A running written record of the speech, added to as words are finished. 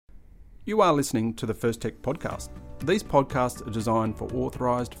You are listening to the First Tech Podcast. These podcasts are designed for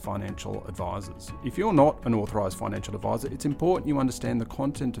authorised financial advisors. If you're not an authorised financial advisor, it's important you understand the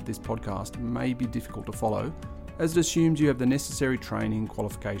content of this podcast may be difficult to follow, as it assumes you have the necessary training,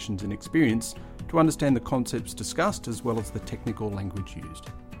 qualifications and experience to understand the concepts discussed as well as the technical language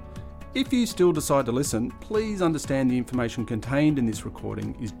used. If you still decide to listen, please understand the information contained in this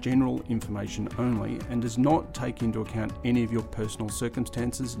recording is general information only and does not take into account any of your personal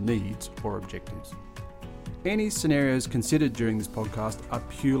circumstances, needs or objectives. Any scenarios considered during this podcast are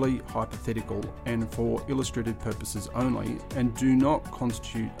purely hypothetical and for illustrative purposes only and do not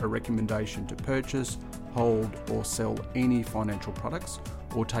constitute a recommendation to purchase, hold or sell any financial products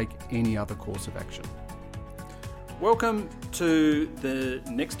or take any other course of action. Welcome to the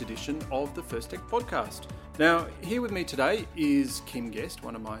next edition of the First Tech Podcast. Now, here with me today is Kim Guest,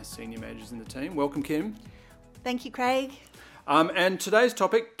 one of my senior managers in the team. Welcome, Kim. Thank you, Craig. And today's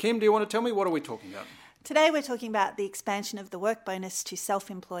topic, Kim, do you want to tell me what are we talking about? Today we're talking about the expansion of the work bonus to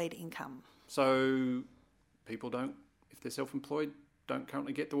self-employed income. So people don't, if they're self-employed, don't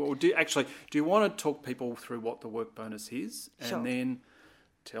currently get the... Or do you want to talk people through what the work bonus is and then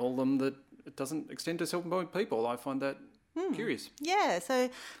tell them that it doesn't extend to self-employed people? I find that curious. Yeah, so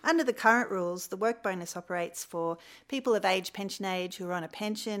under the current rules, the work bonus operates for people of pension age who are on a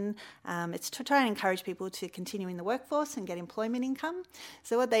pension. It's to try and encourage people to continue in the workforce and get employment income.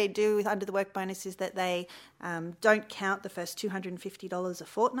 So what they do under the work bonus is that they don't count the first $250 a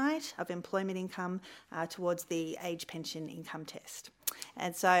fortnight of employment income towards the age pension income test.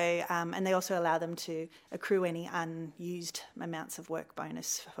 And so, and they also allow them to accrue any unused amounts of work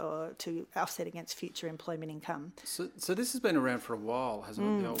bonus to offset against future employment income. So this has been around for a while, hasn't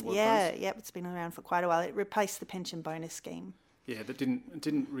it? The old work bonus? Yeah, it's been around for quite a while. It replaced the pension bonus scheme. Yeah, that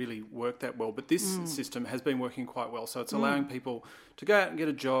didn't really work that well, but this system has been working quite well. So it's allowing people to go out and get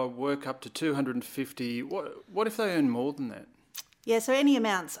a job, work up to $250. What if they earn more than that? Yeah, so any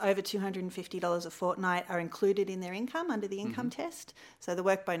amounts over $250 a fortnight are included in their income under the income test. So the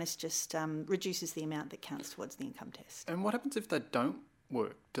work bonus just reduces the amount that counts towards the income test. And what happens if they don't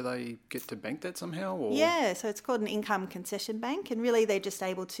work? Do they get to bank that somehow? Or? Yeah, so it's called an income concession bank, and really they're just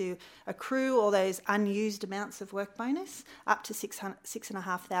able to accrue all those unused amounts of work bonus up to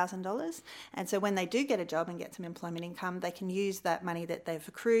 $6,500. And so when they do get a job and get some employment income, they can use that money that they've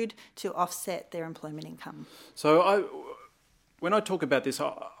accrued to offset their employment income. So when I talk about this,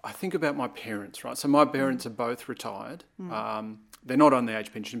 I think about my parents, right? So my parents are both retired. They're not on the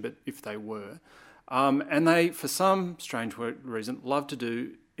age pension, but if they were. And they, for some strange reason, love to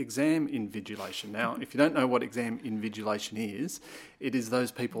do exam invigilation. Now, if you don't know what exam invigilation is, it is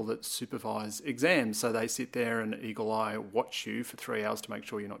those people that supervise exams. So they sit there and eagle eye watch you for 3 hours to make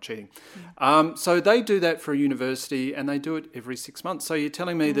sure you're not cheating. So they do that for a university and they do it every 6 months. So you're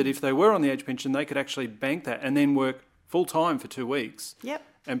telling me that if they were on the age pension, they could actually bank that and then work full-time for 2 weeks. Yep.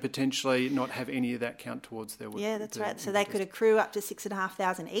 And potentially not have any of that count towards their work. Yeah, that's right. So they could accrue up to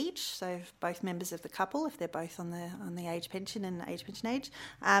 $6,500 each. So both members of the couple, if they're both on the age pension and age pension age,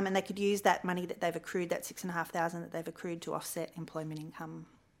 and they could use that money that they've accrued, that $6,500 that they've accrued, to offset employment income.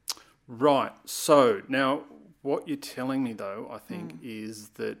 Right. So now, what you're telling me though, I think, is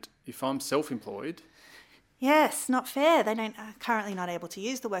that if I'm self-employed. Yes, not fair. They are currently not able to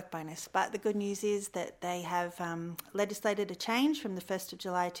use the work bonus, but the good news is that they have legislated a change from the 1st of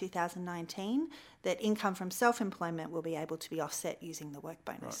July 2019 that income from self-employment will be able to be offset using the work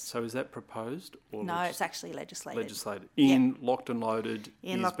bonus. Right. So is that proposed? Or no, it's actually legislated. Locked and loaded.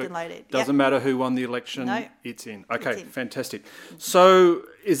 Locked and loaded. Doesn't matter who won the election, it's in. Okay, it's in. Fantastic. So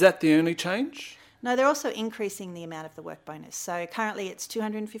is that the only change? No, they're also increasing the amount of the work bonus. So currently it's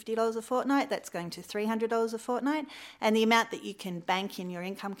 $250 a fortnight. That's going to $300 a fortnight. And the amount that you can bank in your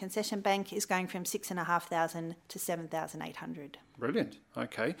income concession bank is going from $6,500 to $7,800. Brilliant.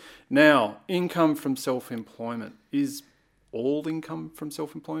 Okay. Now, income from self-employment. Is all income from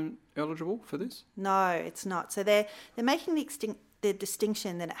self-employment eligible for this? No, it's not. So they're making the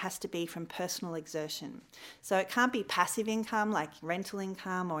distinction that it has to be from personal exertion. So it can't be passive income like rental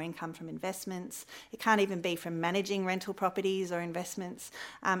income or income from investments. It can't even be from managing rental properties or investments.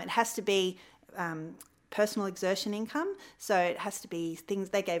 It has to be personal exertion income. So it has to be things,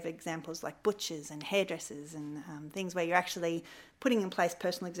 they gave examples like butchers and hairdressers and things where you're actually putting in place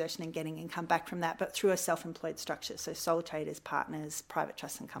personal exertion and getting income back from that, but through a self-employed structure. So sole traders, partners, private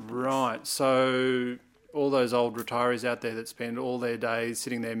trusts and companies. Right. So all those old retirees out there that spend all their days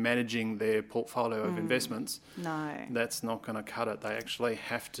sitting there managing their portfolio of investments, that's not going to cut it. They actually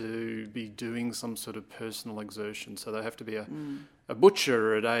have to be doing some sort of personal exertion. So they have to be a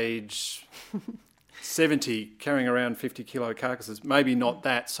butcher at age 70 carrying around 50 kilo carcasses, maybe not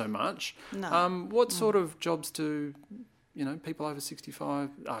that so much. No. What sort of jobs do, people over 65?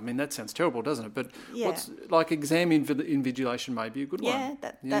 I mean, that sounds terrible, doesn't it? But what's like exam invigilation may be a good one.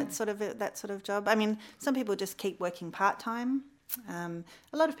 That sort of job. I mean, some people just keep working part-time. A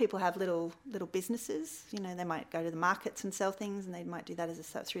lot of people have little businesses. They might go to the markets and sell things, and they might do that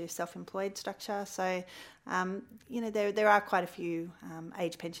through a self-employed structure. So, there are quite a few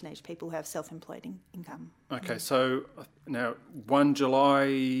pension age people who have self-employed income. Okay, so now 1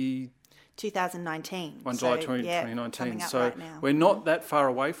 July 2019. 1 July 2019. So right now. We're not that far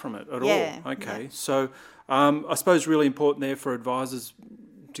away from it at all. Okay, yeah. So I suppose really important there for advisors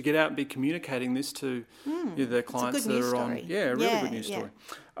to get out and be communicating this to their clients that are on. Yeah, a really good news story.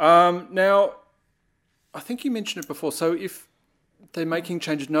 Now, I think you mentioned it before. So if they're making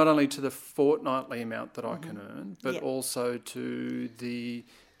changes not only to the fortnightly amount that I can earn, but also to the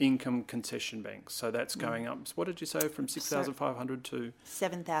income concession bank. So that's going up. So what did you say, from 6,500 to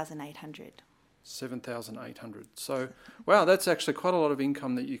 7,800? 7,800. So, wow, that's actually quite a lot of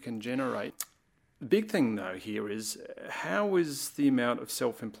income that you can generate. The big thing, though, here is how is the amount of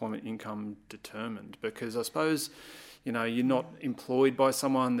self-employment income determined? Because I suppose, you're not employed by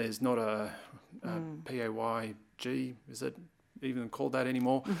someone. There's not a PAYG, is it even called that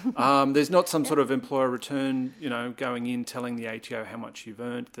anymore? There's not some sort of employer return, going in telling the ATO how much you've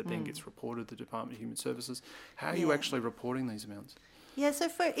earned that then gets reported to the Department of Human Services. How are you actually reporting these amounts? Yeah, so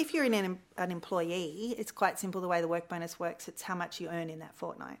if you're an employee, it's quite simple the way the work bonus works. It's how much you earn in that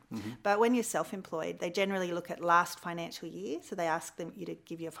fortnight. But when you're self-employed, they generally look at last financial year. So they ask you to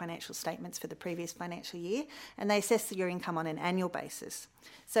give your financial statements for the previous financial year, and they assess your income on an annual basis.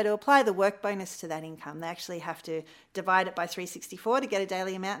 So to apply the work bonus to that income, they actually have to divide it by 364 to get a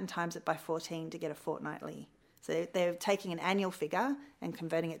daily amount and times it by 14 to get a fortnightly. So they're taking an annual figure and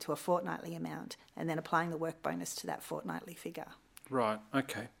converting it to a fortnightly amount and then applying the work bonus to that fortnightly figure. Right,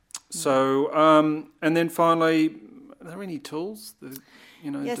 okay. So, and then finally, are there any tools that,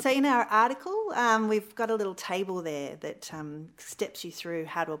 so in our article, we've got a little table there that steps you through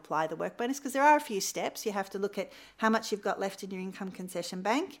how to apply the work bonus, because there are a few steps. You have to look at how much you've got left in your income concession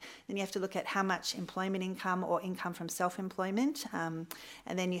bank, then you have to look at how much employment income or income from self-employment, and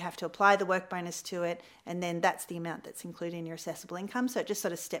then you have to apply the work bonus to it, and then that's the amount that's included in your assessable income. So it just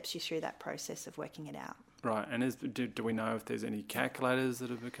sort of steps you through that process of working it out. Right, and do we know if there's any calculators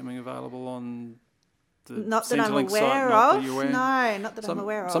that are becoming available on the not that I'm Centrelink aware site? of. No, not that I'm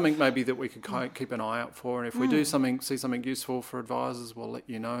aware of. Something maybe that we could keep an eye out for, and if we do see something useful for advisors, we'll let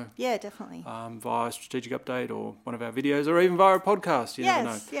you know. Yeah, definitely. Via Strategic Update or one of our videos, or even via a podcast. You never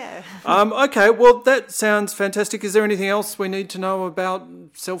know. Yeah. Okay, well, that sounds fantastic. Is there anything else we need to know about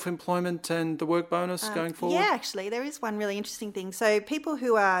self-employment and the work bonus going forward? Yeah, actually, there is one really interesting thing. So people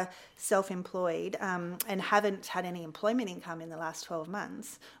who are self-employed and haven't had any employment income in the last 12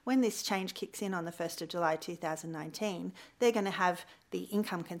 months, when this change kicks in on the 1st of July 2019, they're going to have the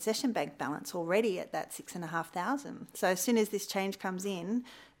income concession bank balance already at that 6,500. So as soon as this change comes in,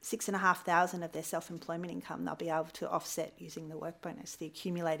 6,500 of their self-employment income they'll be able to offset using the work bonus, the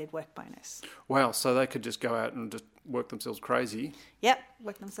accumulated work bonus. Wow, so they could just go out and just work themselves crazy. Yep,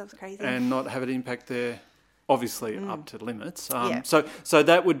 work themselves crazy. And not have it impact their, obviously up to limits. So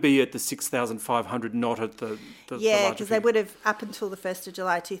that would be at the 6,500, not at the yeah, because they would have, up until the 1st of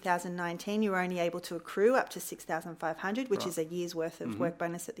July 2019, you were only able to accrue up to 6,500, which is a year's worth of work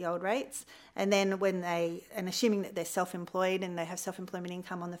bonus at the old rates. And then assuming that they're self-employed and they have self-employment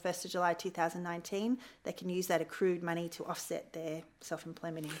income on the 1st of July 2019, they can use that accrued money to offset their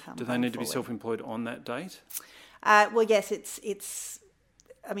self-employment income. Do they need to be self-employed on that date? Well, yes, it's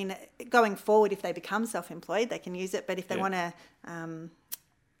I mean, going forward, if they become self-employed, they can use it. But if they want to,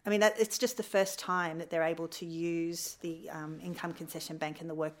 it's just the first time that they're able to use the income concession bank and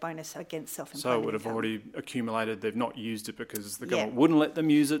the work bonus against self-employment. So it would have already accumulated. They've not used it because the government wouldn't let them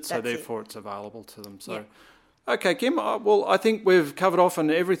use it. So therefore, it's available to them. So, okay, Kim. Well, I think we've covered off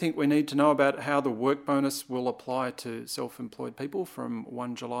on everything we need to know about how the work bonus will apply to self-employed people from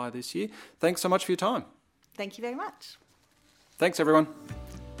 1 July this year. Thanks so much for your time. Thank you very much. Thanks, everyone.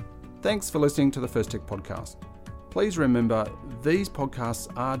 Thanks for listening to the First Tech Podcast. Please remember, these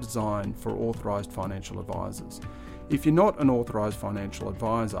podcasts are designed for authorised financial advisors. If you're not an authorised financial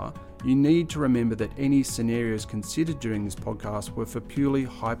advisor, you need to remember that any scenarios considered during this podcast were for purely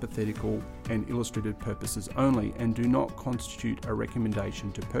hypothetical and illustrative purposes only and do not constitute a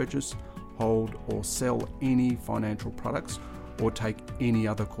recommendation to purchase, hold, or sell any financial products or take any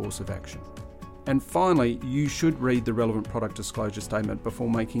other course of action. And finally, you should read the relevant product disclosure statement before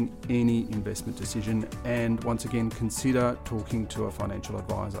making any investment decision, and once again, consider talking to a financial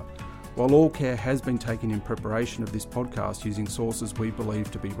advisor. While all care has been taken in preparation of this podcast using sources we believe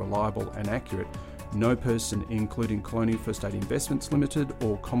to be reliable and accurate, no person, including Colonial First State Investments Limited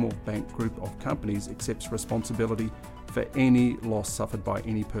or Commonwealth Bank Group of Companies, accepts responsibility for any loss suffered by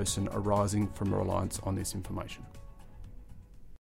any person arising from reliance on this information.